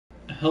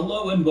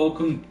Hello and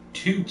welcome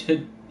to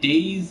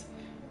today's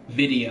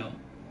video.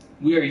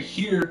 We are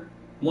here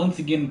once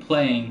again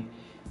playing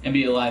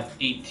NBA Live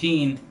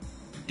 18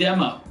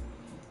 demo.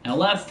 Now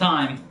last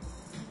time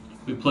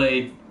we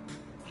played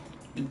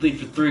mid-lead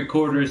for 3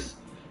 quarters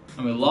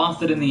and we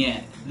lost it in the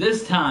end.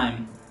 This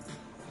time,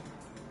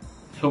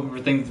 hoping for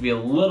things to be a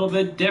little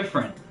bit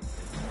different.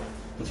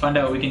 Let's find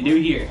out what we can do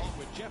here.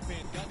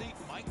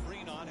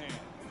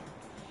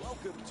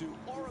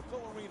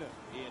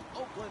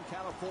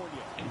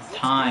 It's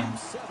time.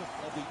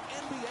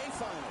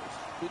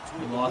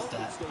 We lost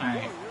that.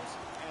 Alright.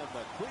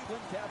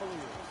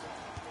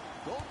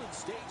 Golden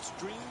State's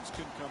dreams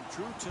can come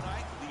true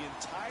tonight. The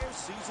entire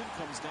season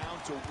comes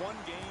down to one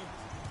game.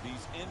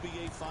 These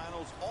NBA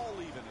Finals all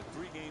even at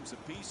 3 games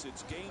apiece.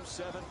 It's Game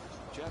 7.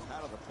 Jeff,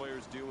 how do the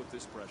players deal with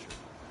this pressure?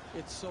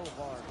 It's so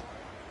hard.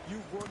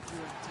 You've worked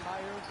your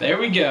entire... There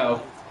we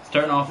go.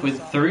 Starting off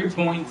with 3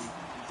 points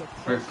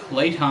for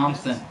Klay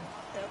Thompson.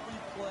 Every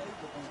play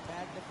will be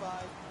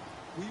magnified.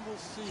 We will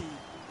see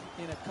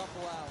in a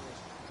couple hours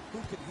who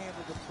can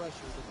handle the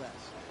pressure the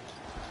best.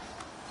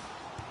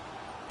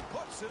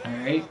 Puts it All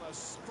in right. on a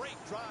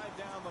straight drive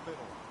down the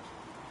middle.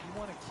 You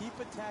want to keep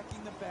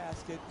attacking the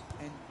basket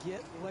and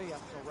get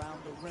layups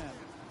around the rim.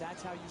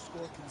 That's how you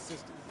score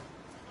consistently.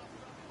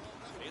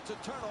 It's a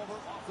turnover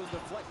off the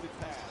deflected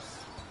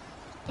pass.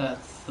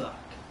 That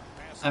sucked.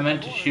 I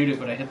meant to shoot it,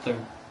 but I hit the...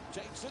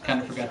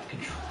 kind of forgot the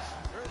controls.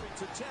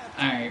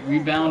 Alright,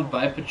 rebound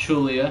by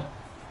Pachulia.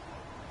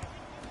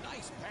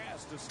 Nice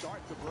pass to start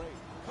the break.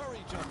 Curry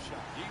jump shot.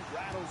 He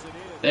rattles it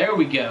in. There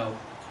we go.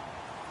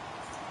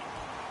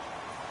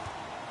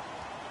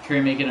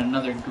 Curry making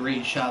another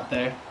great shot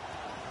there.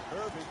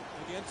 Irving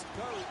against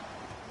Curry.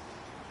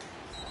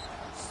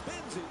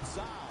 Spins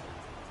inside.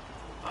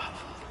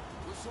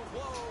 Whistle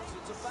blows.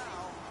 It's a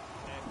foul.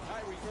 And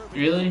Kyrie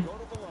Irving Really? will go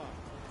to the line.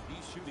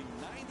 He's shooting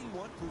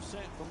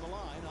 91% from the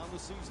line on the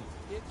season.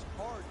 It's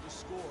hard to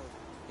score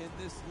in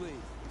this league,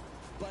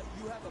 but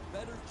you have a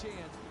better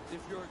chance if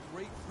you're a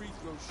great free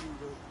throw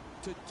shooter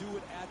to do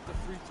it at the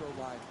free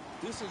throw line.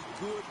 This is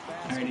good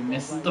basketball. Alright, he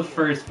misses right the here.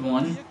 first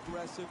one. Be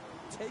aggressive,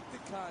 take the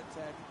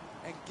contact,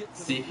 and get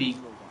to See the if free he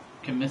throw line.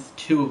 can miss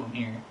 2 of them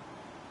here.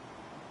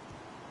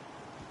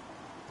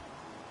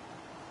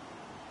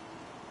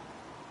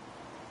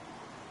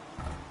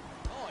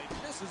 Oh,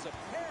 he misses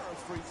a pair of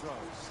free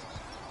throws.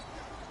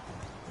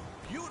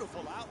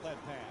 Beautiful outlet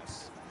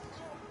pass.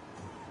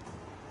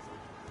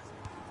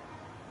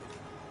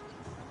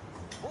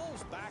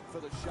 Pulls back for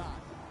the shot.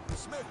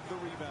 Smith the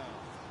rebound.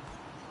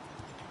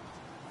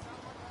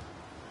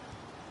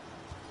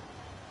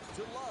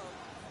 To Love.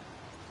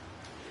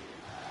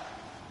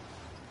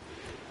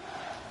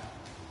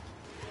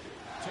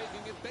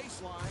 Taking it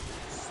baseline.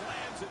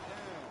 Slams it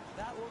down.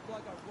 That looked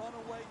like a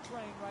runaway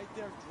train right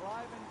there,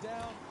 driving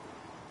down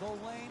the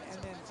lane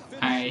and then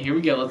finishing. Alright, here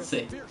we go. Let's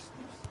see. Fierceness.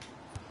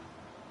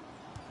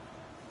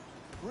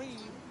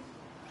 Green.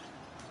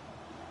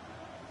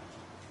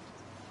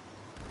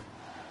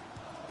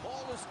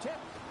 Ball is tipped,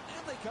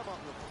 and they come up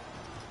with it.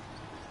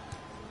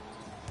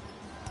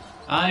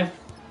 I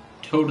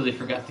totally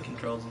forgot the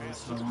controls of this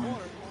Pass to the one.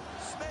 corner.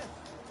 Smith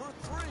for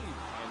 3.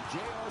 And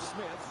J.R.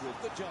 Smith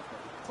with the jumper.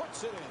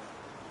 Puts it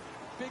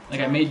in. Big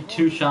Like, I made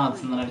 2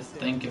 shots and then I just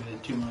think of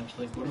it too much.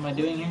 Like, what am I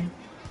doing here?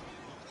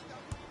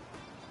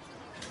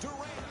 Durant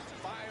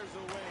fires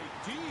away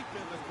deep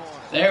in the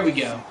corner. There we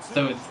go.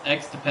 So it's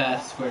X to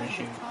pass, square to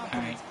shoot.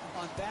 Alright.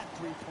 On that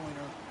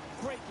three-pointer,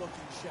 great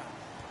looking shot.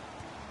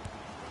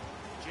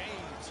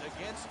 James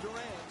against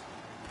Durant.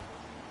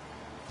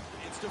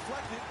 It's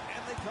deflected,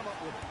 and they come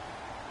up with it.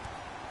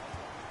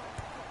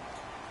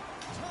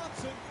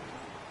 Thompson.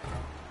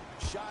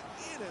 Shot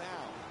in and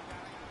out.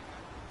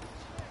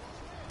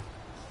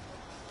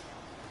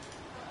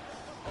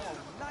 Oh,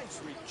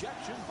 nice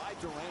rejection by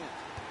Durant.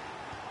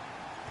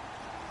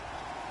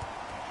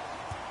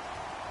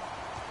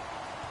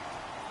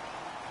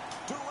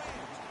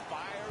 Durant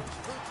fires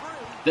for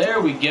 3.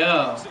 There we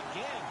go.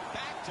 Again,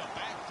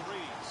 back-to-back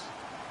threes.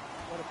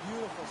 What a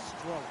beautiful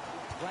stroke.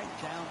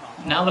 Right down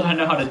the Now that I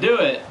know how to do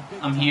it,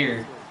 I'm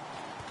here.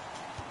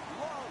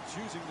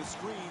 Love using the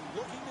screen,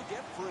 looking to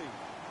get free.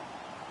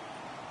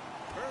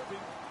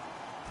 Irving,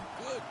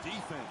 good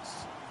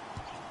defense.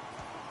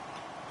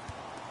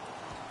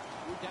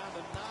 We're down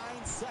to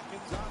 9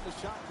 seconds on the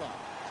shot clock.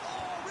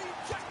 Oh,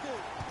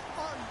 rejected!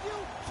 Are you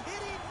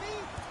kidding me?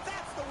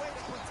 That's the way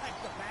to protect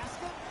the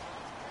basket.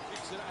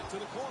 Kicks it out to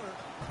the corner.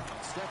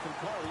 Stephen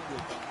Curry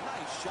with a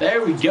nice shot.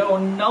 There we go.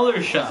 Another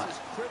shot. This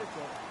is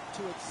critical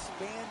to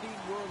expanding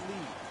your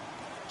lead.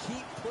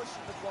 Keep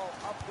pushing the ball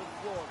up the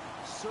floor,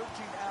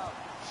 searching out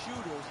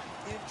shooters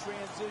in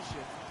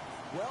transition.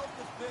 Well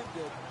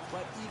defended,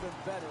 but even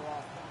better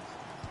offense.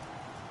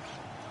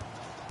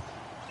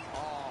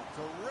 Oh,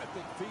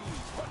 terrific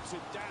feed. Puts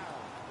it down.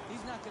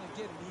 He's not going to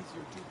get an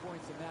easier 2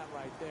 points than that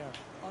right there.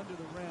 Under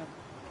the rim,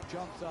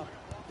 jumps up,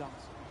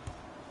 dunks.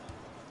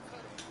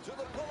 To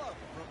the pull-up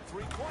from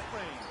three-point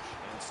range.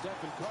 And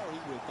Stephen Curry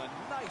with a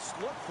nice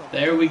look from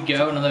There we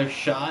go. Another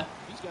shot.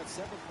 He's got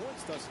 7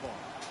 points thus far.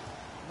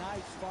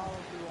 Nice follow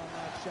through on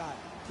that shot.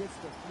 Gets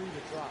the three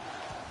to drop.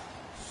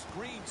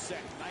 Screen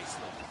set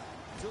nicely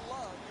to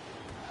Love.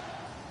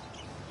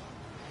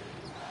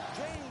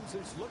 James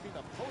is looking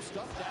to post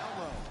up down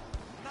low.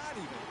 Not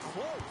even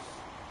close.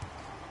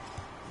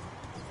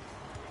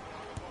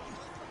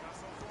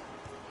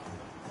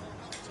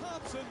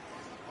 Thompson.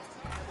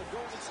 And the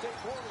Golden State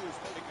Warriors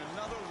making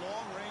another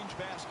long-range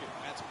basket.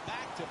 That's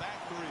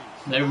back-to-back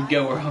threes. There we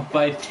go. We're up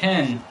by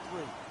 10.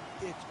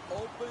 It's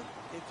open.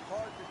 It's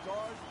hard to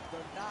guard.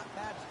 They're not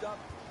matched up.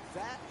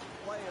 That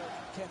player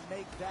can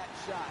make that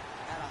shot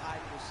at a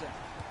high percent.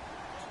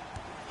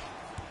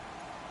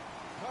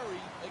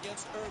 Curry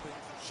against Irving.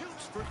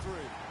 Shoots for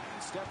three.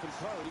 And Stephen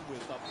Curry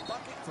with a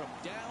bucket from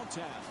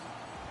downtown.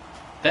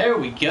 There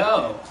we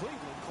go.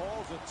 Cleveland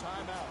calls a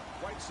timeout.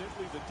 Quite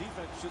simply, the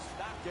defense just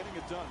not getting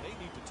it done. They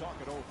need to talk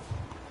it over.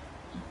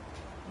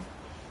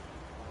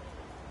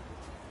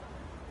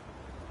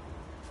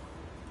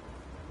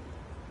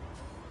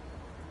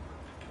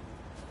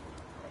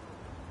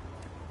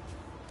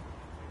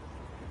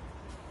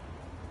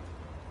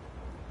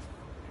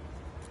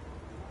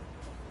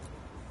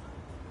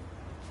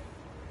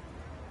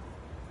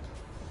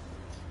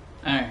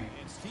 All right.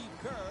 And Steve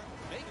Kerr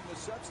making the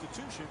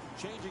substitution,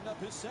 changing up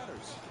his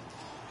centers.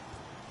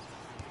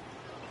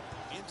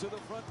 Into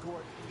the front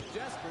court,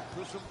 desperate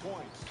for some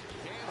points.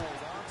 Can't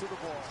hold on to the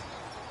ball.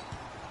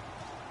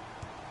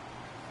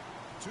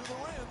 To the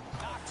rim,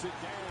 knocks it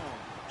down.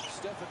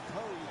 Stephen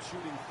Curry is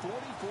shooting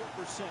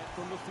 44%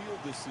 from the field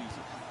this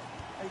season.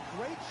 A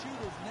great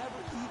shooter's never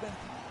even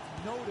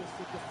noticed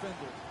the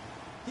defender.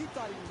 He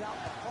thought he was out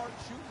in the park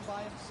shooting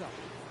by himself.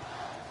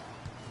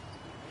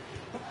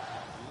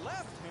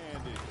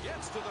 Left-handed,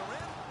 gets to the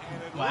rim,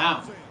 and it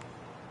Wow. rolls in.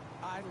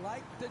 I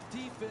like the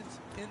defense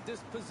in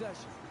this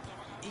possession.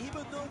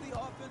 Even though the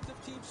offensive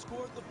team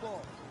scored the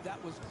ball,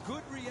 that was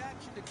good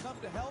reaction to come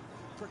to help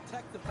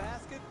protect the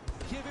basket.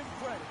 Give him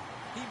credit.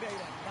 He made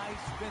a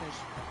nice finish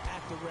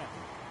at the rim.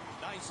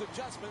 Nice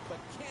adjustment, but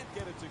can't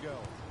get it to go.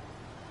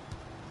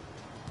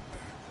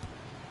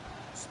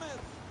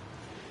 Smith.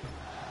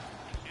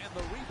 And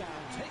the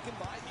rebound taken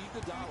by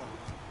Iguodala.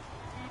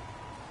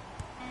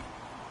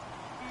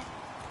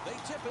 They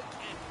tip it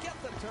and get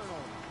the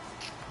turnover.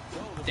 So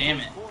the Damn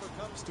first it. quarter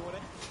comes to an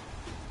end.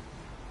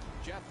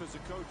 Jeff, as a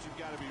coach, you've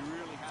got to be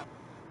really happy.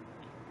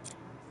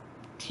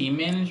 Team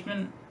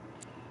management.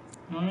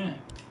 All right.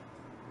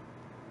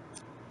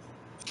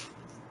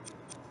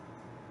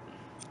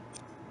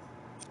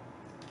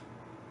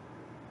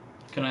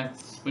 Can I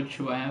switch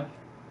who I have?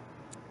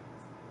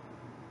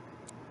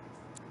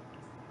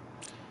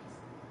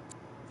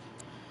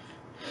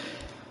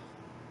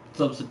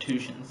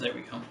 Substitutions. There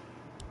we go.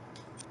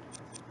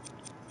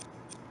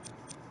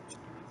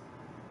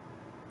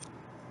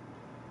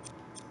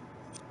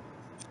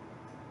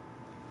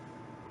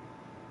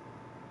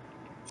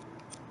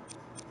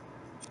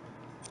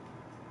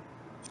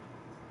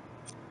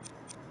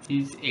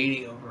 He's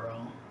 80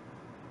 overall.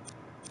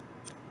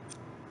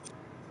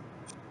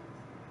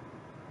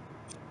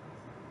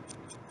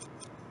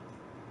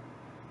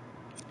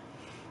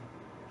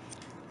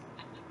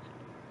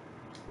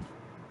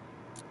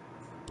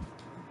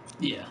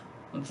 Yeah,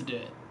 let's do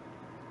it.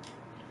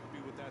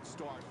 With that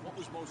start, what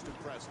was most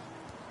impressive?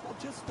 Well,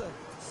 just the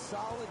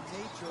solid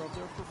nature of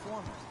their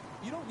performance.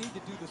 You don't need to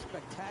do the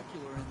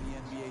spectacular in the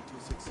NBA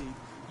to succeed.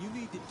 You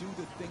need to do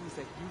the things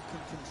that you can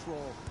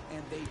control,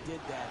 and they did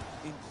that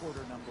in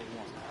quarter number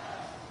one.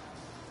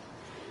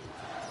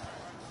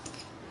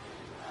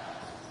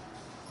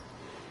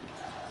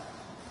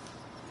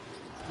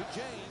 To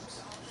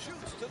James,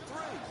 shoots to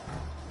three.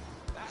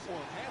 That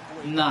one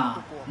halfway.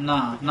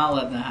 Not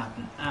letting that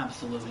happen.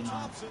 Absolutely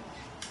not. Thompson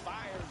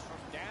fires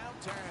from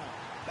downtown.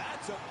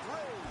 That's a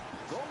three.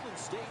 Golden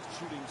State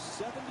shooting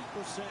 70%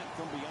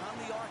 from beyond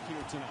the arc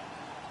here tonight.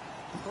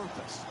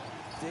 Purpose.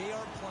 They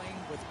are playing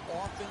with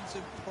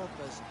offensive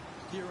purpose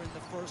here in the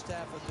first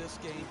half of this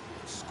game,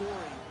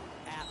 scoring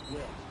at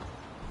will.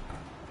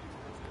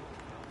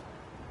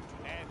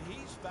 And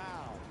he's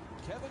fouled.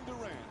 Kevin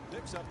Durant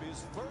picks up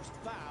his first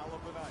foul of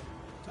the night.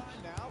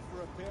 Time now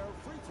for a pair of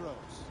free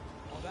throws.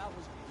 Well, that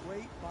was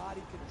great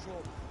body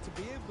control to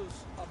be able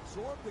to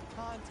absorb the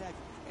contact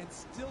and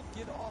still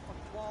get off a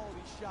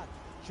quality shot.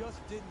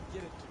 Just didn't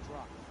get it to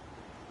drop.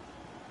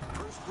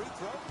 First free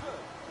throw, good.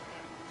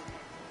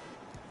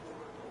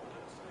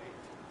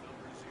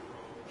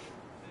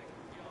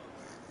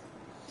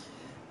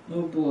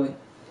 Oh boy.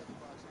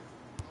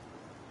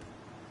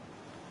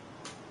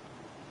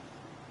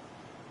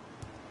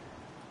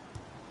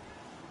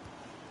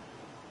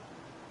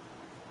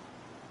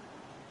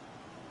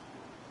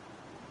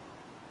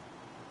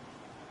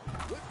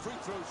 Good free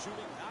throw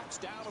shooting, knocks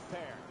down a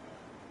pair.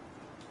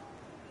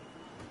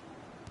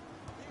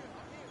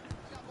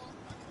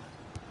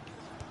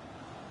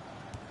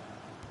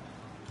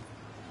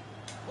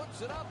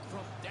 Puts it up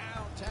from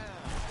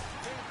downtown.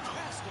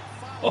 Fantastic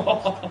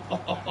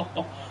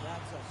foul.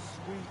 That's a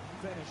sweet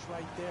finish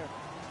right there.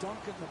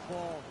 Dunking the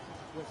ball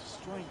with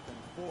strength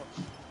and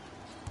force.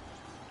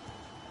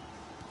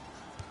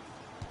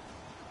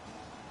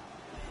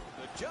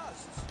 The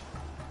adjusts.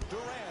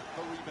 Durant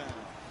the rebound.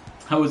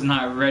 I was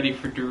not ready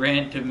for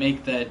Durant to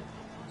make that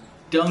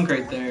dunk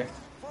right there.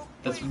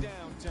 That's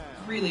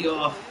really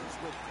off.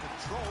 With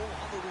control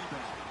on the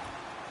rebound.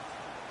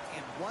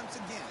 And once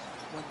again,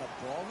 when the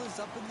ball is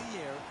up in the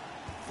air,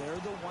 they're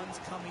the ones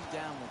coming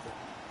down with it.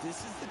 This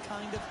is the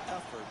kind of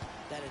effort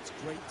that it's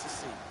great to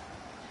see.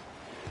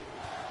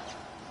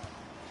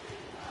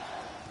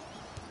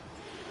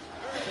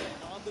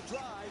 Irving on the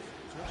drive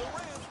to the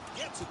rim.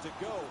 Gets it to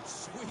go.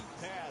 Sweet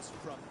pass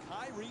from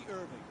Kyrie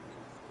Irving.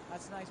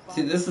 That's nice.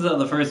 See, this is how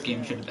the first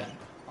game should have been.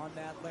 On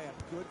that layup,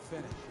 good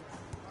finish.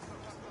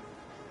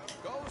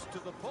 Goes to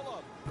the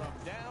pull-up from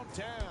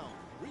downtown.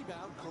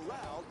 Rebound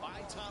corralled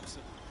by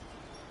Thompson.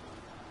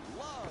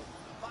 Love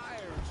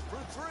fires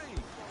for three.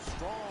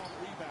 Strong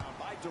rebound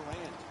by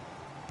Durant.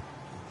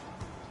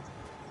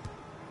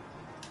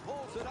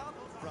 Pulls it up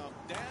from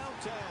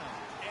downtown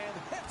and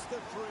hits the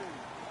three.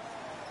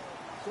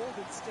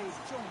 Golden State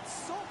showing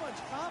so much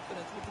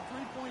confidence with the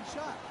three-point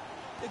shot.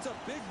 It's a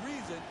big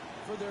reason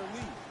for their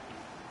lead.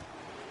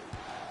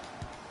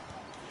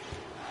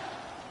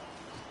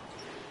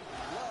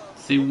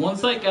 See,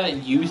 once I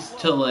got used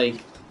to,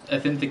 like, I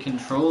think the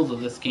controls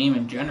of this game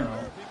in general.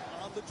 Irving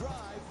on the drive.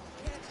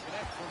 Can't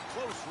connect from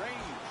close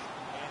range.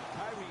 And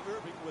Kyrie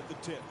Irving with the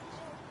tip.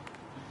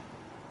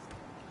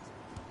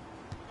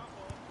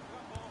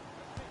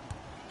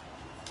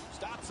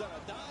 Stops on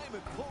a dime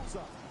and pulls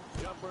up.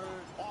 Jumper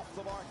off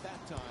the mark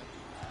that time.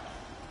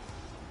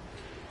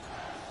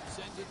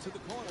 Sends it to the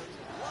corner.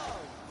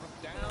 Love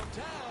from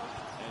downtown.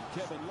 And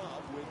Kevin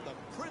Love with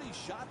a pretty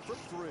shot from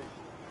three.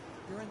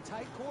 You're in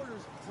tight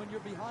quarters when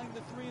you're behind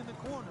the three in the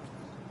corner.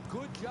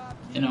 Good job.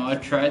 You know, I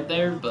tried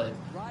there, but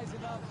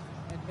Rising up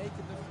and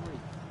making the three.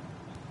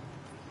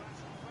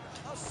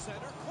 A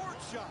center court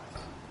shot.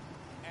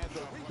 And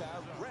the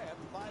rebound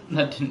grabbed by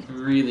that didn't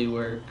really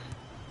work.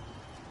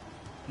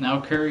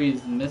 Now Curry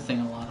is missing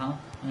a lot, huh?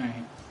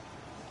 Alright.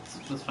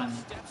 Let's find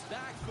that. Steps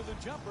back for the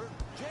jumper.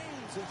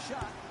 James a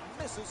shot.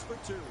 Misses for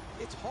two.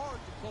 It's hard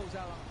to close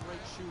out on great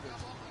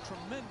shooters.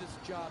 Tremendous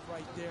job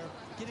right there.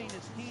 Getting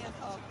his hand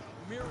up,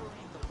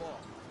 mirroring the ball.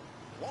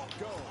 Won't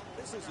go.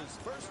 This is his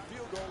first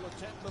field goal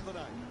attempt of the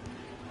night.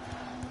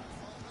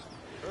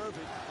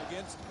 Irving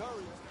against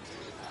Curry.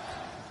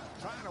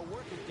 Trying to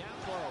work it down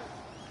low.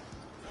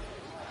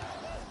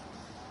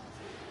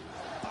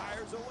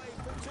 Fires away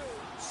for two.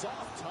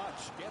 Soft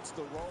touch gets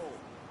the roll.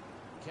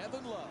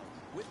 Kevin Love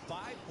with 5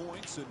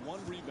 points and 1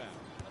 rebound.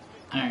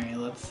 Alright,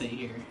 let's see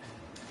here.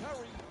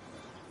 Curry.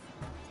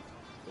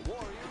 The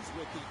Warriors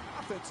with the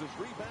offensive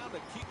rebound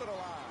to keep it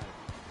alive.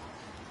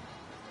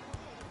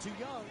 To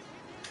Young.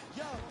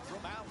 Young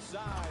from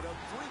outside, a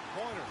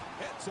three-pointer.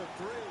 Hits a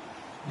three.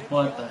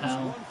 What the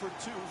hell? 1 for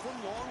 2 from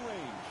long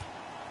range.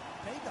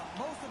 Made the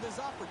most of his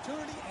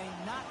opportunity and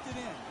he knocked it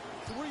in.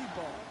 Three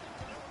ball.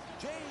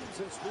 James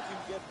is looking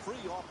to get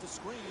free off the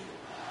screen.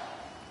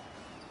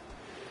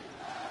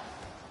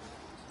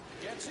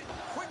 Gets it,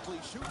 quickly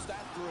shoots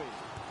that three.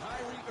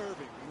 Kyrie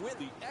Irving with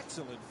the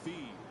excellent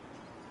feed.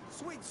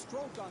 Sweet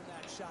stroke on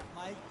that shot,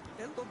 Mike.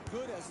 It looked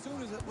good as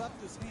soon as it left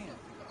his hand.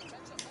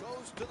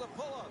 Goes to the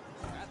pull-up.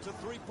 That's a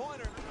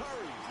three-pointer.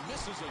 Curry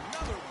misses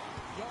another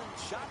one. Young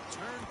shot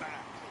turned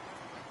back.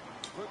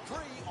 For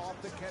three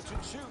off the catch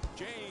and shoot.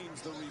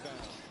 James the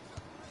rebound.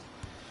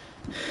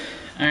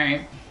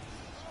 Alright.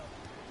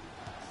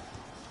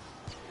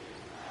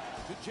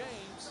 To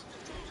James.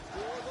 For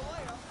the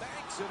layup.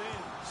 Banks it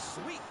in.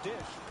 Sweet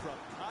dish from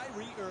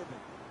Kyrie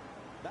Irving.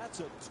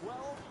 That's a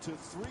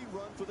 12-3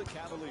 run for the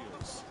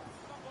Cavaliers.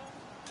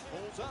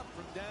 Pulls up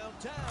from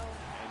downtown.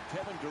 And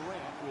Kevin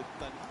Durant with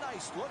the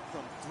nice look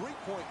from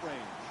three-point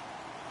range.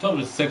 Told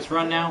it a 6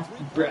 run now.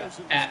 Brett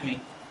at me.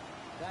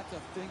 That's a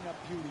thing of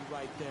beauty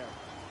right there.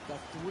 The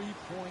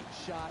three-point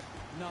shot,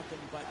 nothing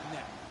but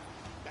net.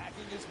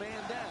 Backing his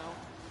man down.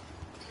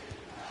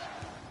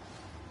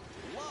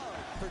 Love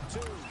for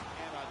two.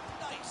 And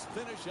a nice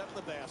finish at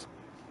the basket.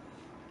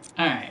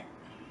 Alright.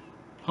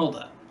 Hold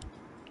up.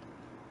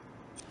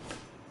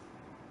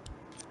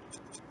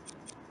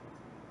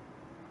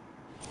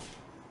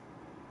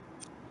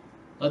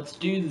 Let's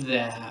do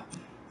that.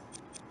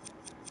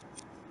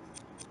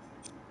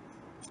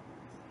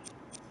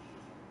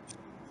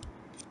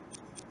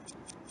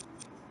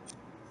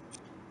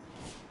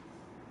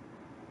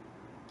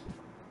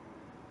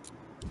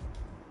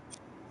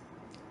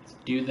 Let's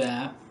do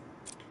that.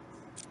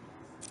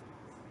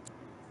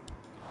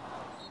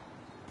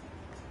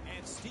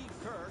 And Steve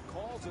Kerr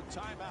calls a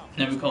timeout.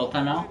 Never call a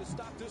timeout. To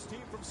stop this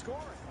team from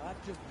scoring.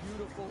 That's just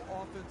beautiful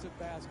offensive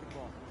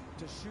basketball.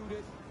 To shoot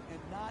it and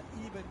not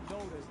even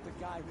notice the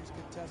guy who's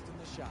contesting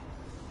the shot.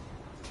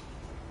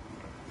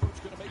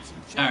 Coach going to make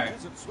some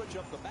changes and switch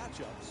up the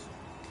matchups.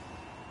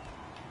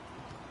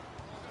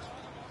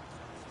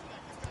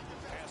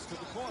 Pass to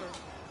the corner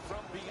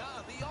from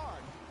beyond the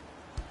arc.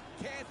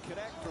 Can't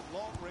connect from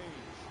long range.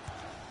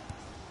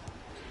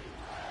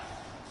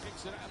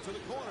 Kicks it out to the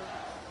corner.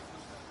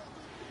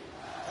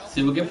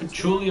 See, we'll get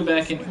Pachulia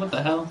back in. What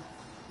the hell?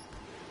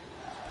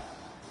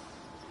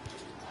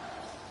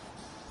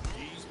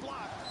 He's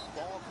blocked.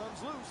 Ball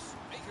Davis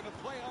making a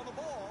play on the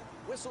ball.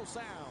 Whistle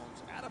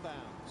sounds out of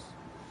bounds.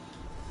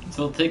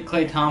 So we'll take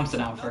Klay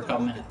Thompson out for a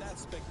couple Another look at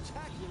minutes. that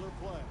spectacular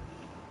play.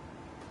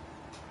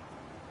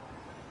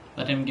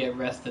 Let him get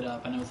rested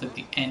up. I know it's at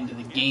the end of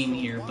the game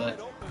here, but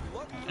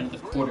end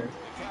of the quarter.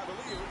 The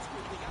Cavaliers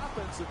with the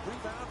offensive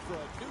rebound for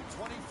a new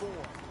 24.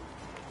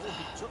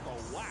 He took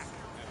a whack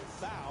and a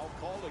foul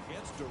called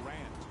against Durant.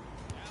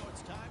 Now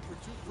it's time for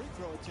 2 free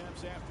throw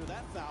attempts after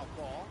that foul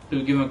call.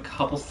 We'll give him a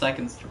couple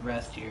seconds to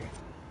rest here.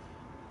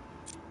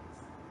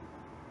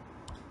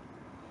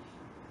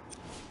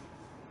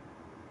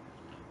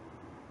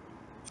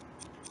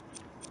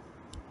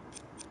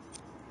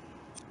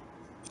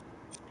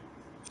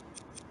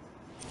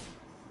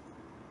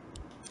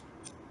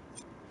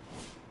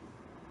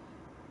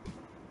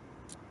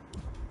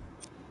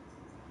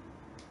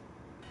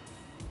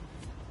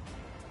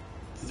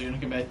 So we're going to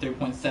come back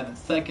 3.7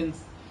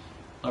 seconds.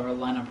 We'll have our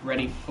lineup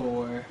ready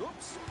for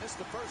Oops, missed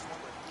the first one.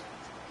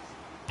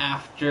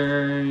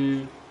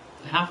 after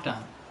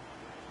halftime.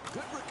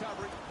 Good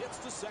recovery, hits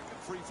the second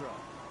free throw.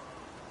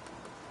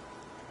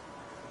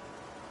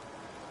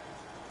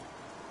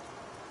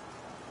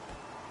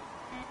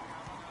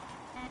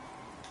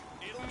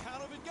 It'll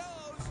count if it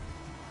goes.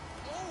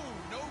 Oh,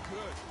 no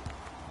good.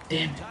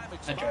 Damn it. Time I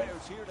tried.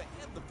 expires here to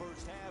end the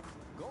first half.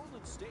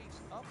 Golden State's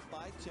up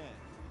by 10.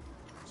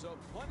 So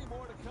plenty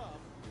more to come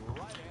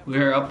right after. We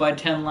were up by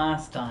 10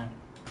 last time.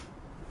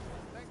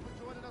 Thanks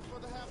for joining us for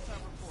the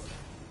halftime report.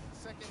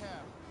 Second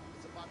half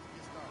is about to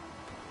get started.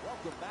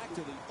 Welcome back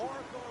to the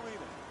Oracle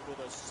Arena for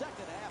the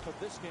second half of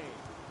this game.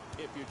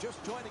 If you're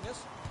just joining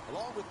us,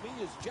 along with me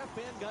is Jeff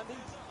Van Gundy.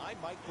 I'm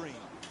Mike Green.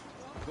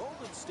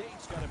 Golden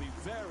State's got to be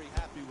very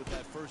happy with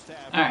that first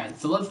half. Alright,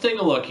 so let's take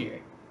a look here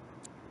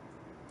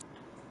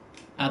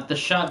at the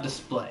shot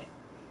display.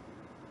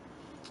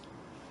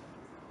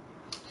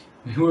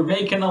 We were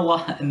making a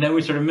lot, and then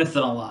we started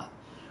missing a lot.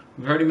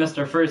 We've already missed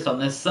our first on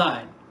this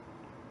side.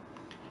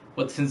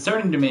 What's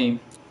concerning to me,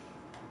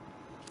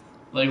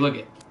 like, look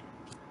at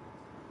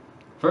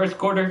first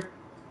quarter,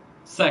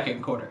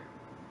 second quarter.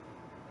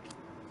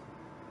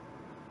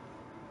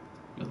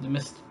 We only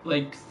missed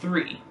like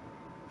 3,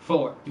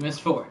 4. We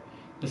missed 4.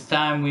 This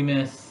time we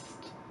missed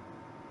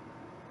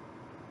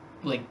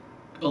like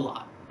a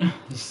lot.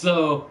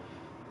 So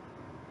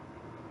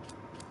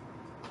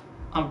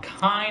I'm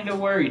kind of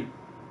worried.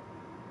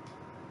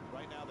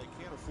 Right now, they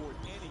can't afford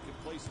any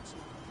complacency.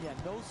 Yeah,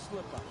 no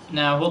slip up.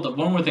 Now, hold up.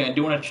 One more thing. I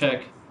do want to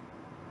check.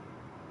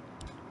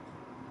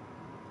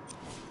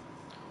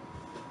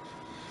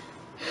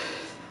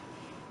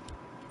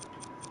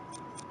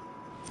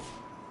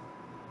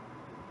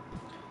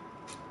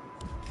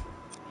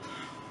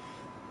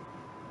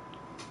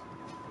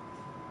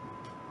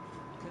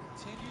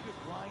 Continue to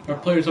grind Our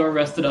out. players are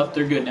rested up.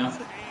 They're good now.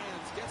 Good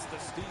hands, gets the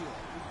steal.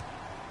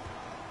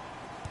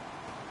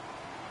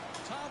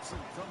 Thompson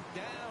from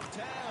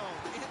downtown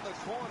in the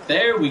corner.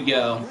 There we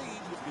go.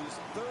 Green with his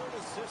third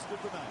assist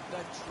of the night.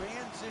 The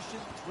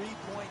transition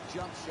three-point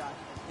jump shot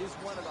is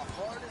one of the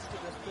hardest to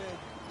defend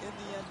in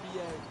the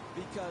NBA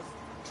because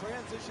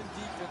transition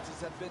defenses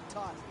have been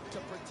taught to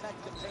protect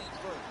the paint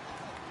first.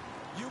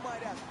 You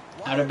might ask,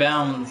 why Out of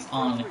bounds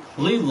on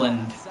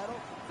Cleveland. Settle?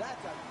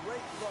 That's a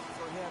great look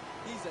for him.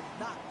 He's a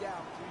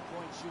knockdown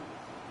three-point shooter.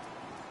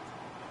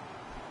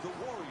 The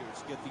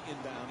Warriors get the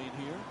inbound in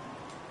here.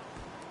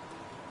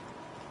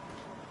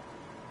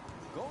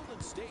 Golden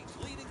State's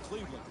leading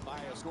Cleveland by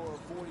a score of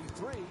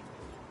 43-30.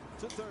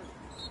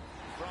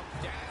 From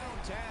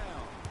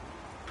downtown.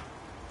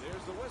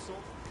 There's the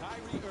whistle.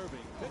 Kyrie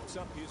Irving picks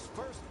up his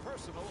first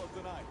personal of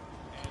the night.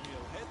 And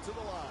he'll head to the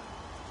line.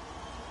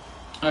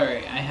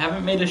 Alright, I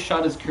haven't made a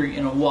shot as Curry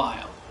in a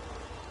while.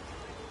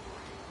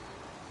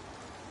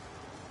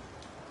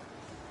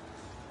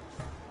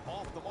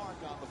 Off the mark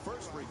on the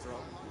first free throw.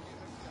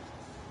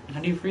 How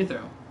do you free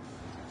throw?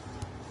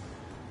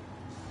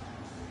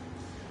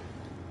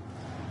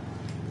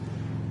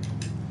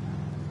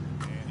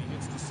 And he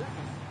hits the second.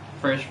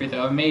 First free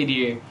throw I made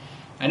here.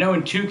 I know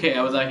in 2K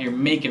I was out here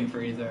making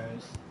free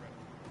throws.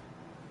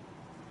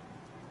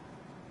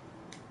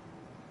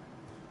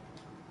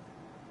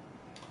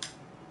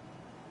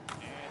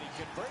 And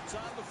he converts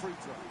on the free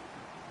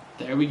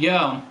throw. There we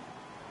go.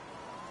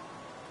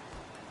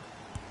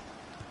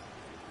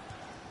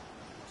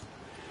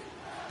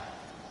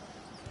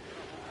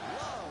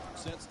 Love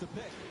sets the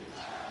pick.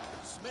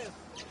 Smith.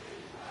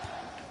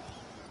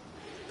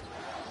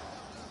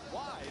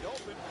 Wide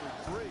open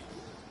for 3.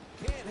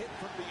 Can't hit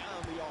from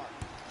beyond the arc.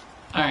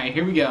 Alright,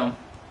 here we go.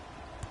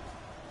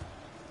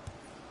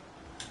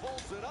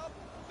 Pulls it up.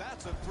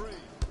 That's a 3.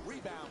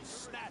 Rebound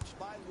snatched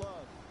by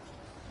Love.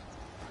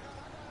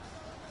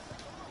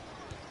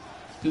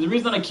 The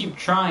reason I keep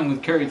trying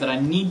with Curry is that I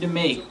need to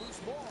make. It's a loose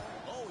ball.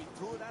 Oh, he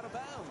threw it out of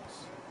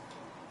bounds.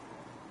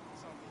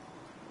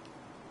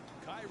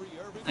 Kyrie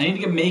Irving. I need to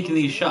get making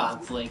these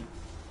shots. Like,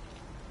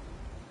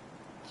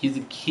 he's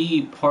a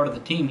key part of the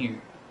team here.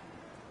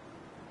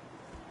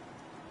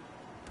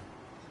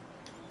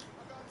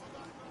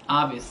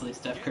 Obviously,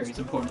 Steph Curry's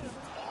important.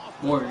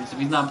 Warriors, if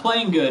he's not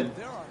playing good,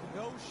 There are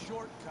no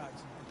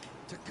shortcuts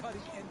to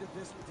cutting into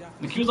this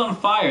deficit. The queue's on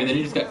fire, then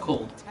he just got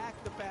cold. Attack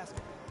the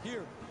basket.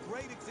 Here,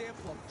 great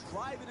example of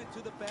driving it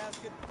to the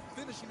basket,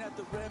 finishing at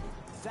the rim.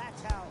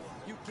 That's how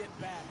you get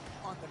back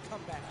on the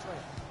comeback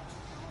trail.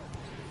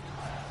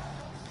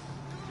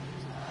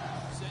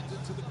 Sends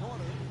it to the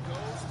corner.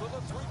 Goes for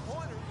the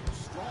three-pointer.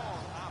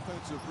 Strong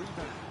offensive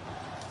rebound.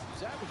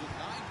 He's averaging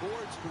 9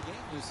 boards per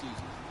game this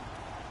season.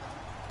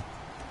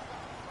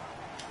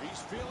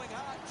 He's feeling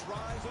hot.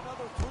 Tries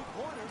another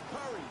three-pointer.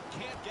 Curry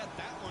can't get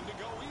that one to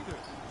go either.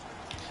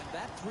 And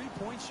that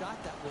three-point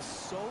shot that was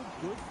so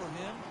good for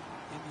him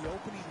in the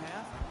opening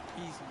half,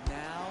 he's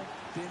now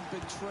been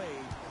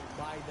betrayed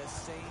by the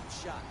same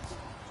shots.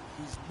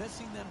 He's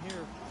missing them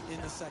here in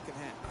the second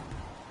half.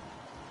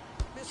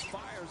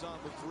 Misfires on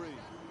the three.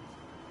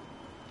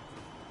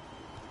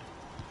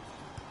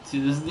 See,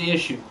 this is the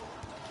issue.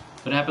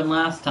 What happened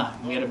last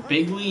time? We had a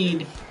big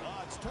lead,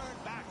 Oh, it's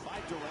turned back by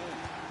Durant.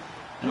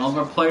 and all of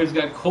our players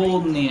got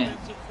cold in the end.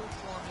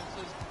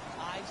 Performances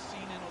I've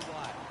seen in a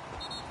while.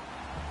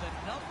 The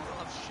number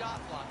of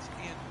shot blocks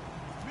and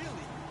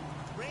really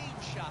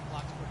range shot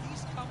blocks where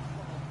he's come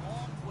from a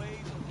long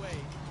ways away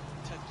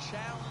to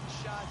challenge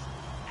shots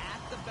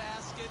at the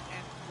basket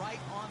and right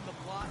on the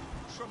block.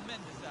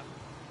 Tremendous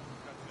effort.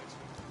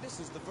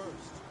 Misses the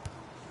first.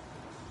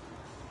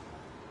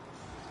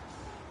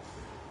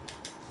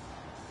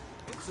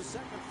 It's the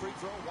second free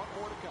throw. One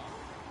more to come.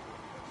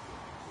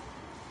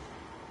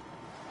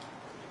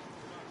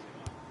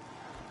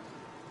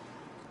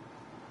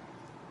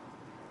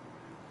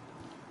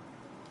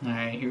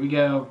 Alright, here we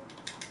go.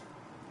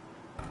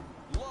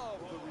 Love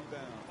the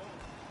rebound.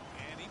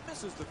 And he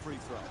misses the free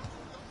throw.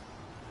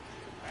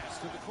 Pass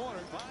to the corner.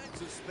 Finds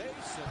his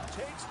space and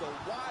takes the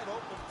wide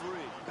open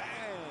three. Bang!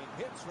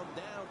 Hits from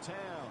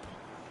downtown.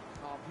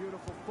 Oh,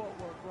 beautiful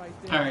footwork right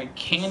there. Alright,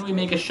 can we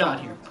make a shot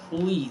here?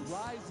 Please.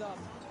 Rise up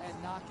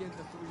and knock in the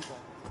three ball.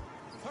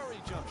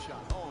 Curry jump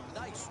shot. Oh,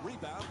 nice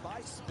rebound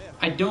by Smith.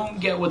 I don't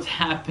get what's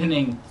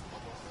happening.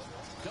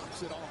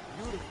 Dumps it off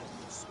beautiful.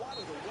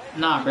 Swatted away.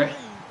 Nah, bruh.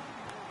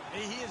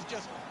 He has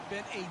just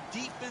been a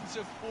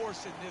defensive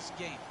force in this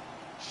game.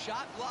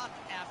 Shot block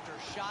after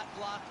shot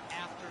block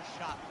after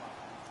shot block.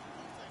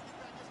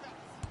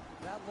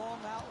 That long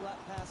outlet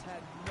pass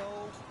had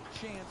no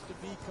chance to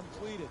be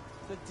completed.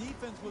 The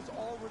defense was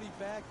already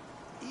back,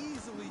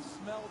 easily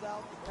smelled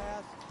out the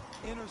pass,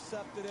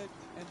 intercepted it,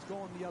 and it's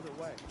going the other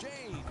way.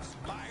 James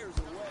fires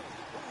away.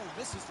 Ooh,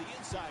 misses the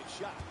inside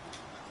shot.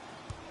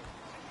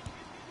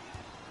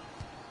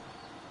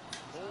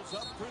 Pulls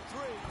up for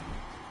three.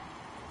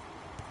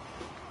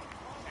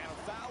 And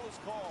a foul is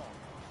called.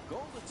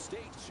 Golden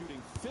State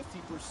shooting 50%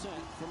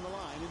 from the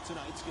line in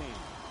tonight's game.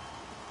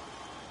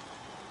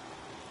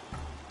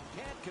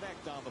 Can't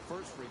connect on the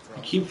first free throw.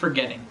 I keep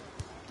forgetting.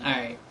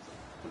 Alright.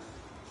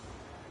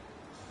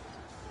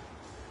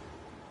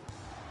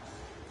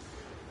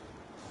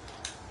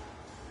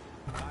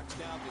 Knocks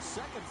down the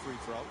second free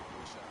throw.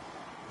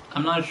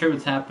 I'm not sure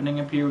what's happening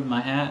up here with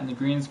my hat and the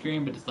green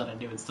screen, but just let it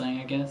do its thing,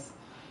 I guess.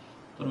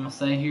 What am I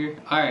saying here?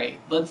 Alright,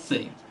 let's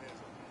see.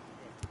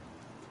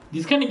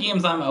 These kind of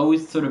games I'm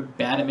always sort of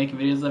bad at making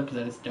videos of because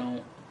I just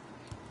don't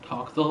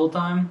talk the whole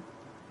time.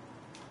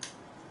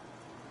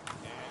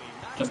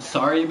 Which I'm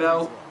sorry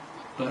about,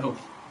 but I hope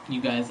you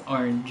guys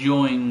are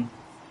enjoying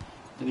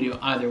the video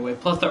either way.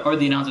 Plus there are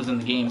the announcers in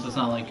the game, so it's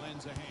not like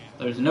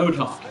there's no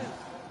talking.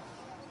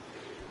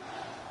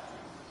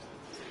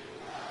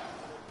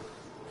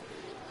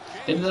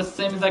 They did the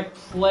same exact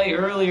play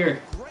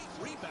earlier. Great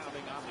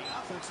rebounding on the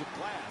offensive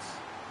glass.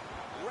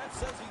 Brett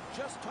says he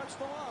just touched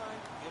the line.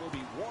 It'll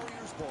be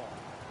Warriors ball.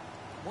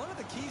 One of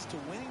the keys to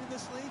winning in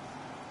this league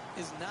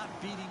is not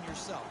beating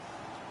yourself.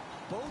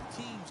 Both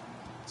teams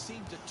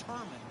seem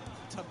determined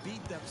to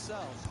beat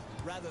themselves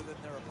rather than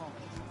their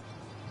opponents.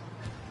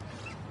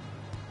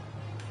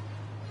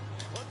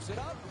 Puts it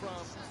up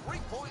from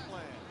three-point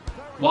land.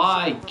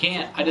 Why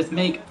can't I just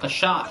make a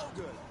shot?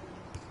 No good.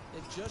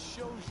 It just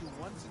shows you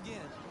once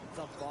again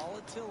the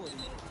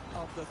volatility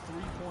of the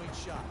three-point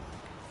shot.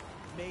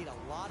 Made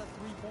a lot of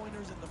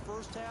three-pointers in the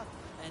first half,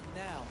 and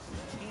now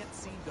can't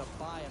seem to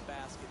buy a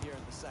basket here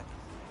in the second.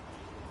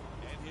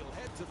 And he'll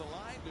head to the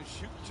line to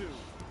shoot two.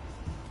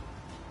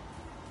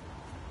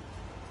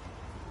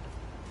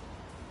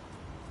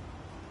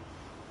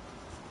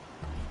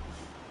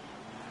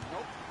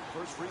 Nope.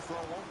 First free throw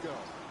won't go.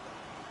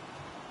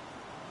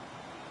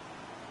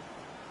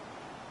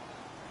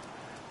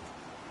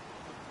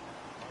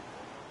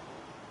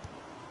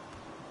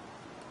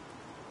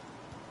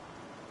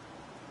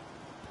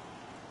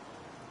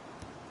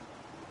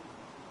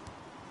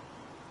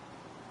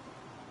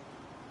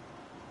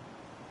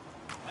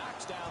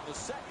 Knocks down the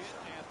second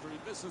after he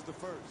misses the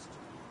first.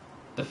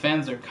 The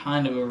fans are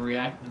kind of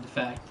overreacting to the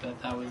fact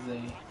that that was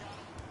a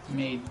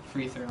made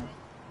free throw.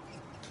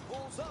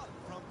 Pulls up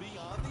from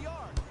beyond the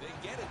arc.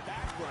 They get it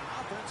back for an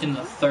offensive In the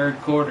rebound. third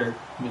quarter,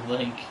 with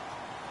like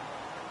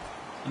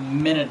a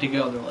minute to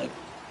go, they're like,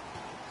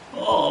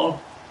 oh.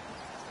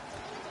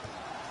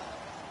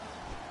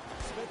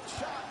 Smith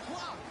shot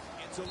blocked.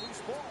 It's a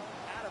loose ball.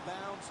 Out of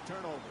bounds.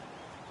 Turnover.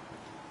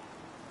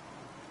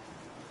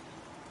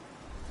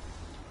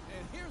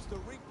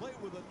 Here's the replay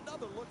with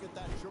another look at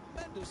that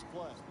tremendous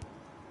play.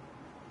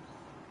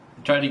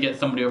 Tried to get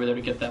somebody over there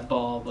to get that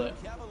ball,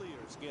 but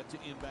Cavaliers get to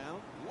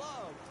inbound.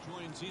 Love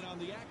joins in on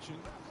the action.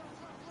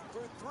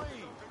 For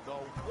three, the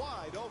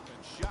wide open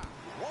shot.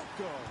 Won't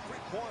go.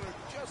 Three-pointer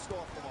just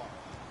off the mark.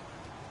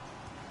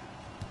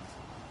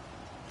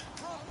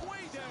 From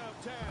way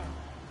downtown,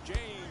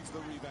 James the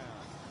rebound.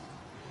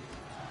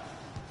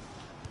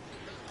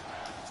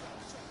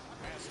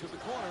 Pass to the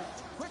corner.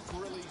 Quick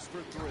release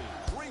for three.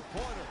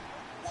 Three-pointer.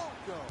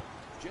 Won't go.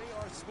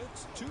 J.R.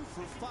 Smith's 2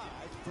 for 5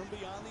 from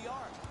beyond the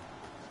arc.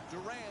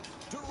 Durant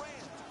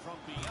from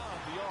beyond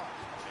the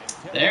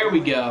arc. there we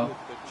go.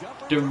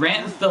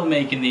 Durant's still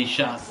making these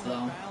shots,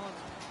 though.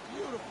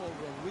 Beautiful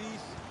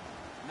release.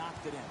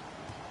 Knocked it in.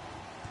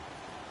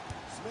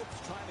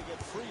 Smith's trying to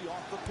get free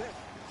off the pick.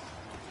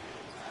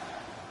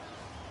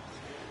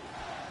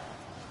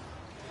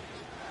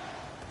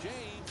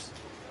 James.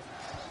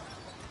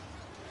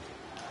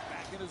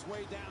 Backing his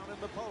way down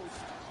in the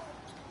post.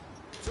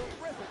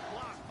 Terrific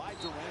block by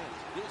Durant.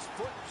 His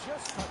foot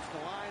just touched the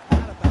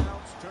line. Out of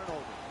bounds.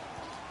 Turnover.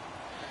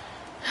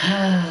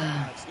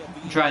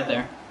 You tried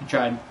there. You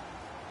tried.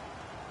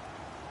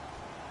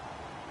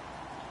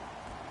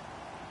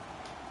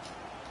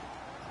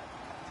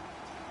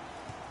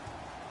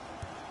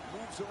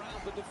 Moves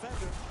around the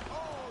defender.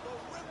 Oh,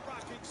 the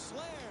rim-rocking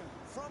slam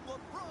from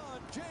LeBron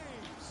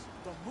James.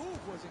 The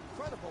move was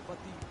incredible, but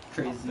the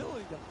Crazy.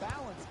 ability to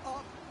balance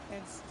up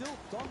and still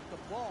dunk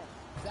the ball,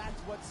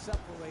 that's what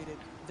separated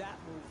that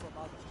move from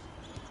others.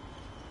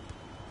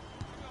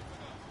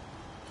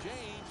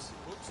 James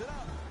hooks it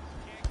up.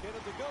 Can't get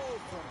it to go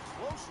from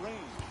close range.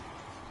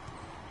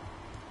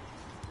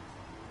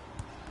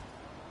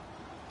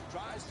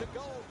 Tries to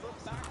go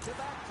for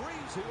back-to-back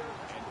threes here.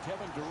 And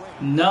Kevin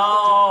Durant.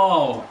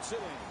 No! puts it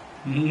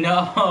in.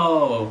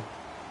 No!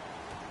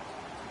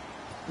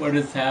 What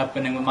is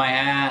happening with my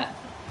hat?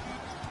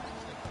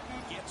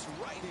 Gets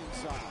right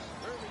inside.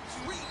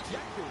 Irving's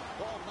rejected.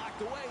 Ball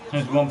knocked away.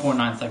 There's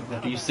 1.9 seconds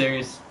left. Are you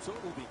serious? So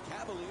it will be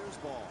Cavaliers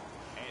ball.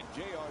 And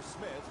J.R.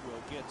 Smith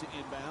will get to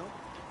inbound.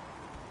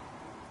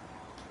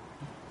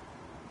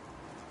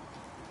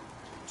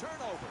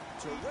 Turnover.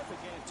 Terrific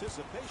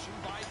anticipation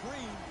by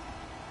Green.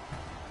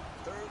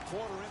 Third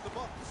quarter in the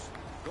books.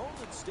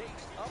 Golden State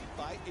up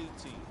by 18.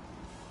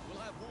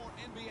 We'll have more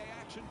NBA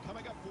action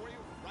coming up for you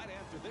right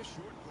after this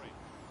short break.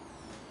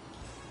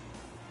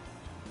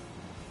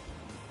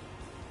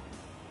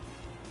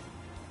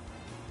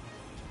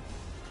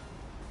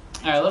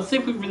 Alright, let's see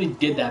if we really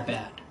did that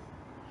bad.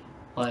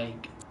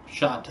 Like,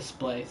 shot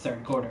display,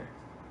 third quarter.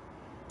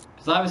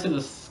 Because obviously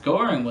the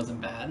scoring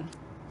wasn't bad.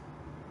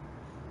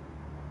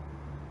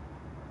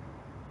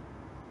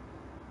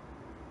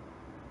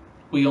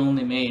 We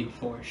only made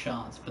 4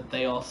 shots, but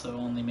they also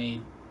only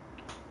made,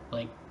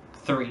 like,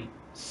 3.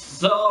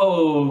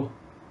 So,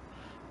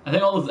 I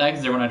think all those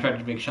X's are when I tried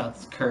to make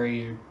shots,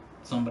 Curry or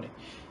somebody.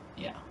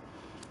 Yeah.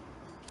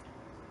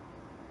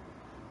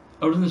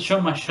 Oh, it doesn't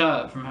show my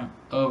shot from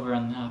over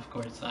on the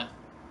half-court side.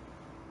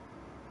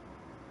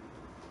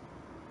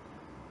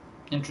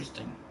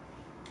 Interesting.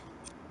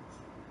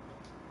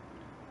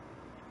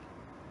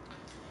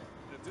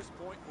 At this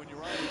point, when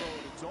you're on the road,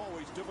 it's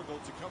always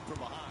difficult to come from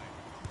behind.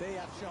 They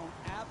have shown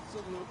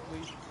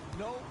absolutely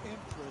no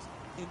interest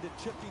into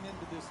chipping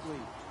into this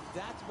lead.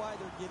 That's why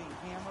they're getting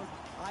hammered.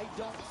 I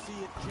don't see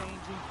it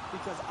changing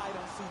because I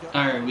don't see their...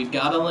 Alright, we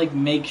gotta, like,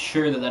 make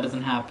sure that that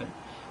doesn't happen.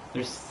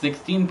 There's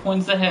 16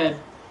 points ahead.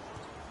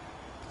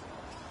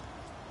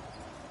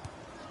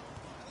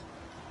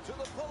 To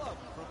the pull-up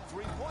from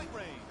three-point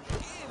range.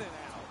 In and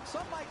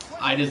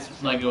out. I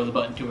just let go of the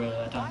button too early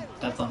that time.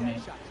 That's on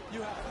me.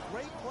 You have a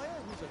great player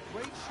who's a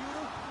great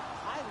shooter.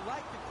 I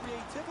like the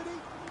creativity.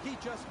 He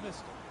just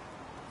missed it.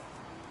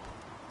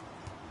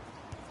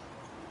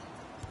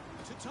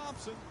 To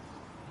Thompson.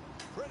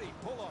 Pretty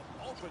pull-up,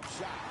 open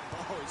shot.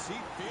 Oh, is he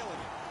feeling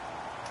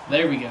it?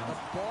 There we go.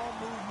 The ball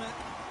movement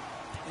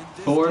in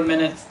this 4 game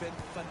minutes, has been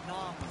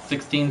phenomenal.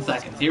 16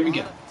 seconds. Here we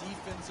go. A lot of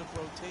defensive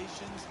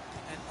rotations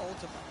and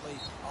ultimately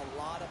a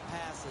lot of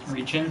passes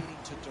Reaching. leading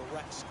to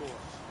direct scores.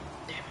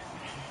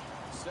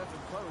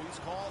 Stephen Curry's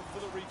called for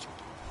the reach.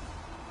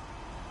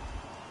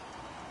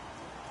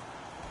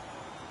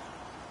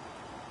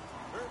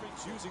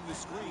 Irving's using the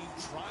screen,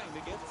 trying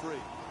to get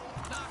free.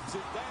 Knocks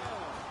it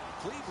down.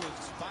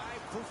 Cleveland's 5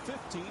 for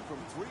 15 from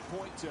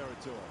three-point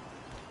territory.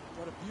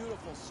 What a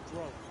beautiful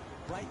stroke.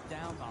 Right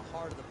down the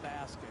heart of the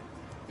basket.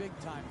 Big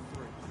time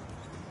three.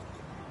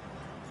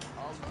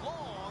 A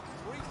long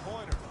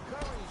three-pointer.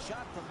 Curry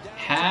shot from down.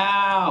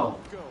 How?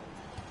 Go.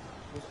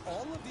 With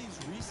all of these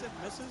recent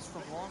misses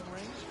from long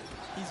range,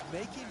 he's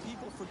making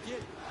people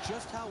forget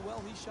just how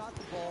well he shot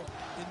the ball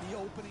in the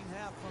opening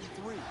half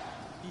from three.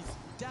 He's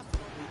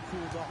definitely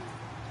cooled off.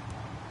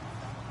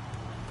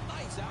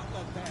 Nice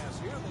outlet pass.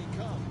 Here they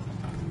come.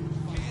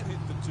 Can't hit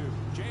the two.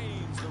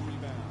 James the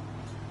rebound.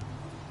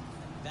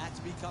 That's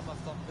become a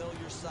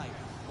familiar sight,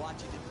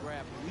 watching him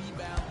grab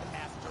rebound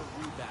after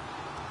rebound.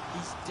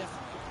 He's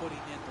definitely putting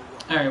in the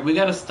work. Alright, we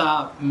gotta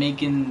stop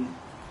making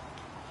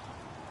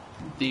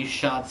these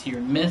shots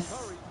here miss.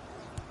 Curry.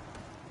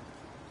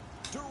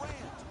 Durant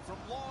from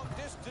long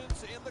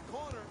distance in the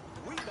corner.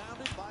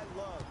 Rebounded by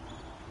Love.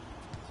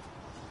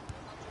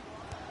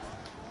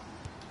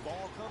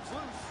 Ball comes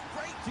loose.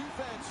 Great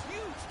defense.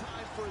 Huge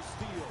time for a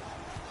steal.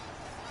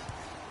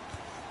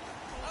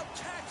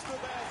 Attacks the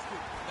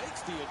basket.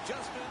 Makes the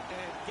adjustment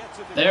and gets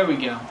it. There we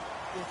go.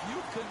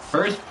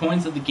 First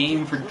points of the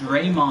game for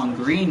Draymond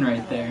Green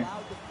right there.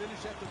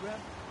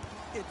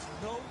 It's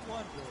no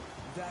wonder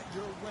that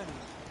you're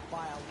winning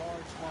by a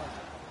large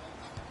margin.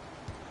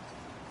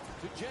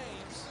 To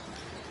James.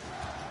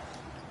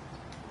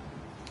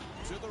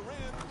 To the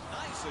rim.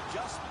 Nice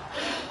adjustment.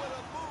 With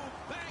a move.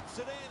 Banks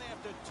it in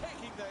after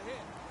taking the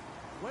hit.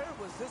 Where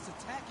was this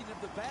attacking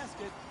of the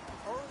basket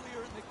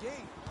earlier in the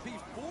game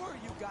before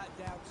you got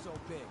down so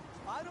big?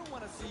 I don't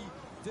want to see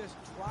this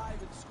drive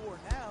and score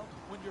now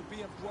when you're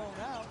being blown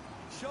out.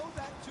 Show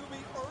that to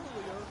me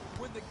earlier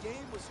when the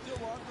game was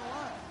still on the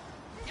line.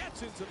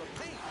 Gets into the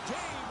paint.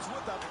 James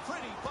with a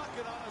pretty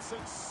bucket on a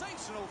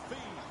sensational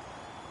feed.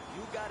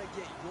 You got to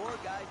get your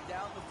guys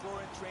down the floor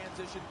in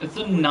transition. It's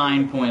a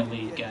 9-point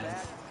lead,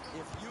 guys.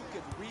 If you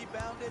can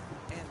rebound it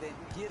and then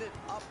get it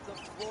up the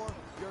floor,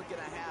 you're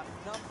going to have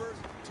numbers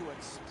to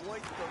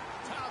exploit the...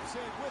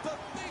 Thompson with a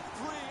big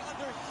three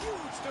under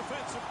huge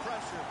defensive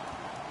pressure.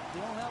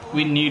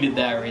 We needed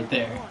that right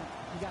there.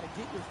 You got to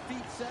get your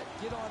feet set,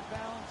 get on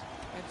balance,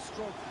 and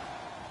stroke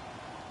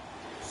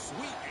it.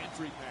 Sweet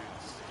entry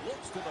pass.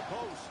 Looks to the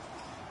post.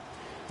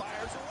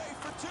 Fires away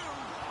for two.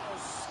 Oh,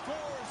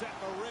 scores at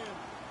the rim.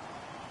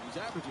 He's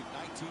averaging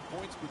 19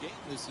 points per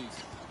game this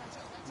season.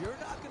 You're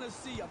not going to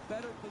see a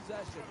better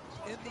possession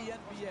in the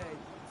NBA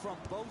from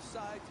both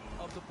sides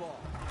of the ball.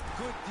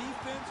 Good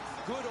defense,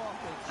 good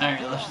offense. All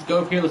right, let's just go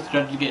over here. Let's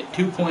try to get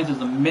 2 points.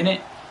 There's a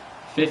minute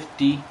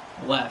 50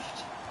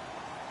 left.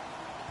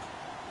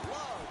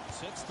 Love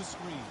sets the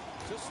screen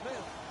to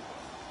Smith.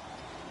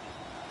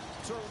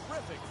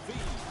 Terrific feed.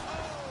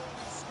 Oh,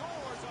 he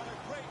scores on a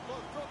great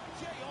look from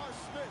J.R.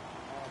 Smith.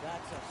 Oh,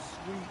 that's a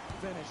sweet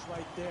finish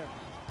right there.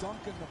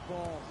 Dunking the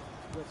ball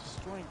with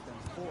strength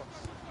and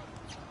force.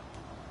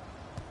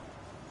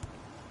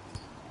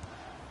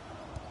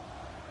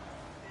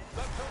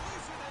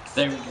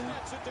 There we go.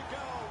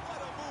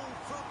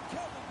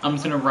 I'm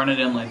just going to run it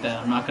in like that.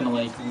 I'm not going to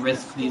like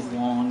risk these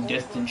long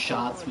distance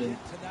shots with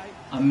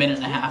a minute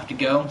and a half to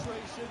go.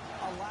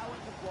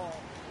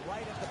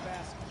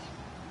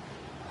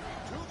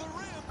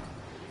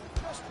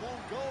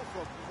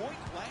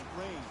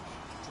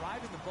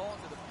 Driving the ball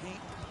into the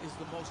paint is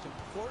the most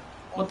important.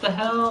 What the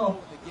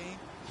hell? In the game.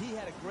 He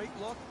had a great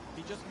look.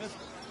 He just missed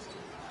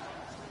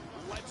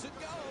it. Lets it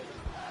go.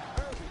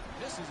 Irving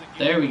misses again.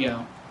 There we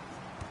go.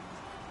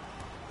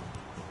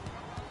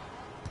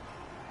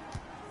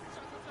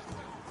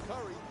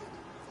 Curry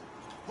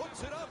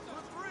puts it up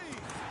for three.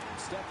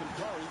 Stephen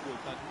Curry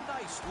with a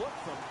nice look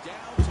from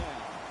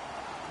downtown.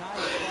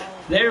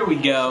 There we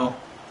go.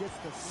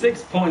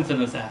 6 points in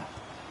this half.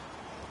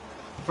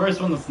 The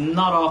first one that's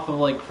not off of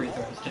like free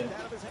throws too.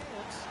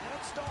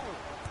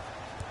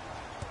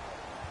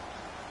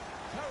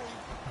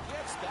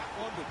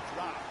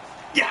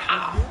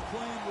 Yeah!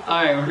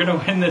 Alright, we're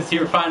gonna win this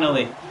here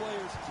finally.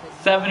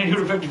 72-55.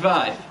 And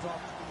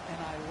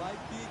I like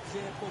the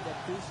example that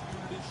this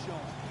dude is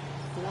showing.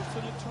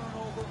 Forcing a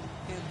turnover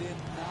and then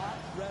not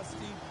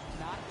resting,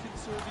 not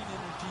conserving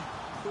energy,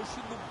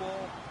 pushing the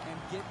ball and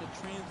getting a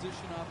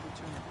transition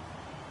opportunity.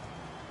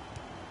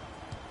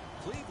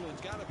 Cleveland's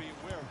got to be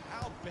aware of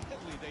how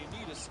badly they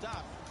need a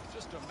stop. It's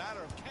just a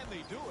matter of can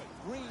they do it.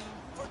 Green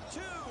for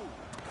two.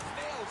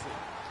 Nails it.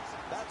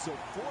 That's a 14-6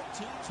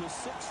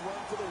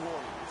 run for the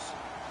Warriors.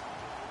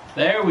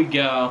 There we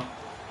go.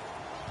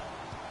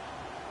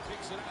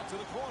 Kicks it out to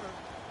the corner.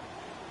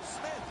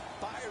 Smith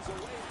fires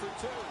away for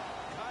two.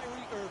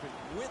 Kyrie Irving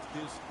with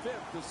his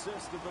 5th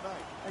assist of the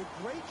night. A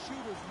great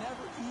shooter's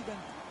never even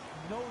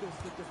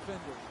noticed the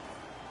defender.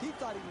 He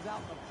thought he was out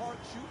in the park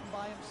shooting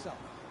by himself.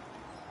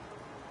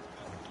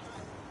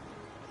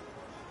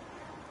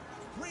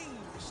 Green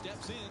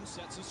steps in,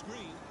 sets a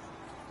screen.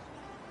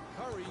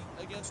 Curry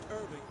against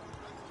Irving.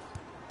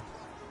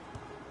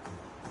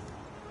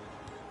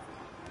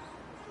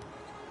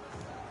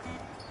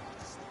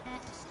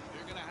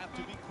 They're going to have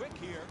to be quick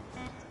here.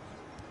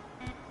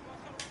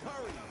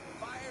 Curry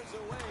fires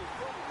away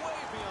from way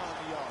beyond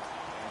the arc.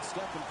 And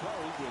Stephen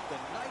Curry with the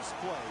nice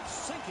play,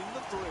 sinking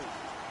the three.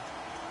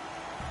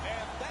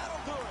 And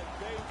that'll do it.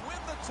 They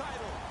win the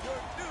title. Your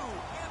new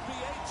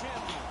NBA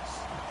champions.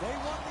 They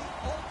won the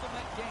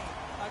ultimate game,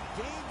 a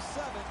Game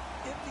 7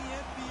 in the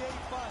NBA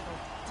Final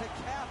to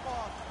cap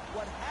off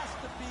what has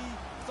to be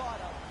thought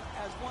of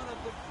as one of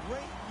the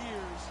great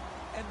years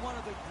and one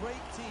of the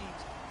great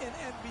teams in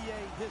NBA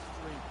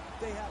history.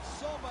 They have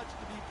so much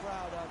to be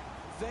proud of.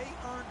 They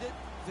earned it.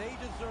 They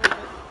deserve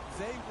it.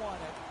 They won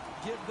it.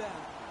 Give them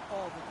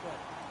all the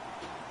credit.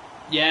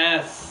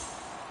 Yes.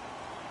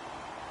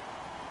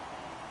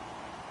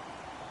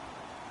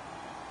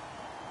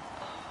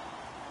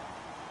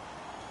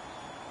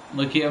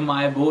 Look at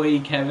my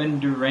boy Kevin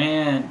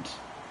Durant.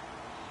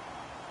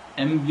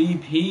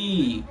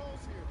 MVP.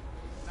 Rolls here.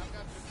 And I've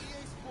got the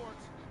EA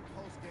Sports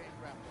post-game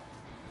wrap-up.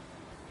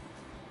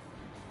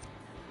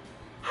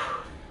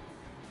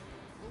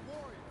 The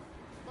Warriors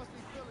must be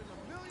feeling a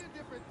million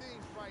different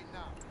things right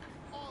now.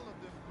 All of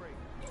them great.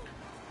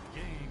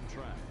 Game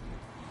track.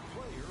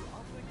 Player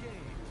of the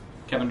game.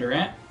 Kevin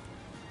Durant.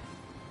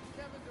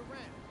 Kevin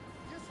Durant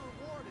gets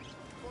rewarded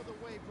for the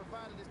way he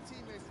provided his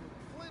teammates with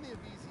plenty of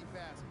easy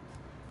baskets.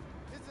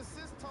 His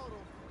assist total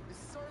is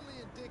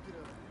certainly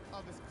indicative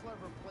of his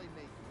clever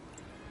playmaking.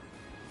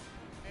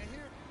 And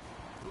here,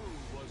 Who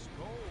was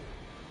gold?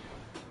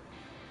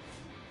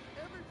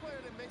 every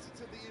player that makes it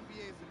to the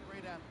NBA is a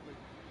great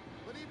athlete.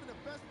 But even the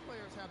best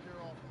players have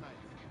their off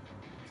nights.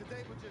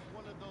 Today was just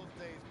one of those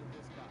days for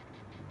this guy.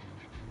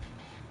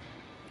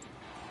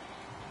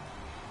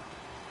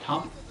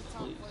 Top, These are the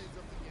top please. plays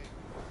of the game.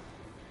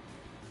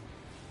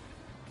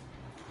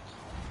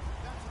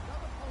 That's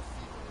another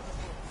postseason in the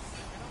books,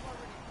 and I'm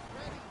already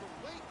ready to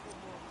wait for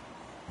more.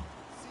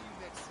 See you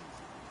next season.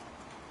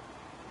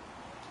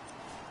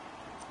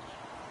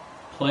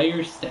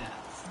 Player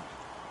stats.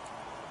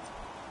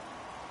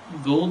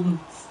 Golden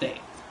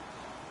State.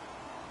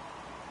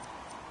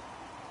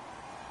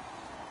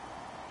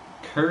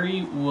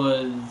 Curry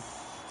was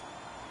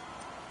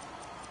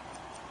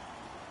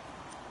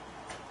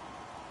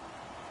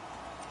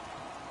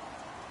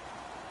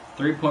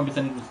 3-point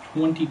percentage was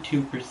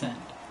 22%.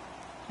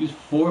 He was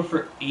 4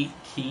 for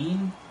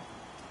 18.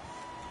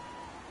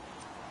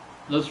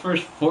 Those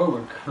first 4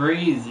 were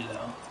crazy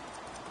though.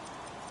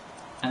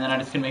 And then I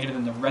just couldn't make it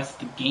in the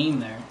rest of the game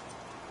there.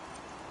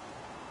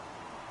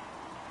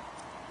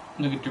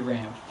 Look at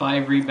Durant.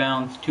 5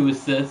 rebounds, 2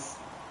 assists,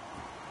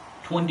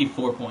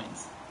 24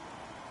 points.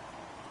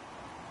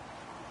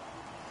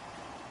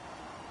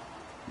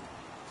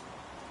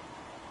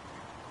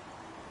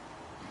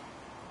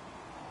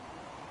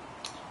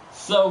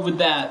 So with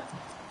that,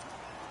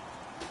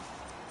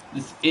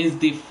 this is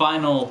the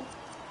final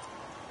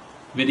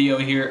video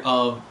here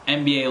of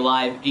NBA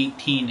Live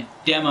 18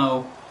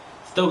 demo.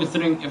 Still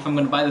considering if I'm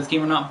going to buy this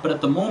game or not, but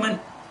at the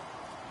moment,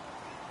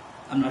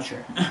 I'm not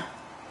sure.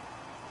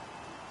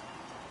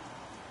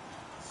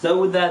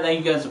 So with that,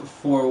 thank you guys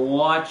for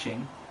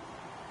watching.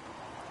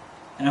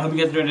 And I hope you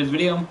guys enjoyed this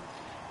video.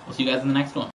 We'll see you guys in the next one.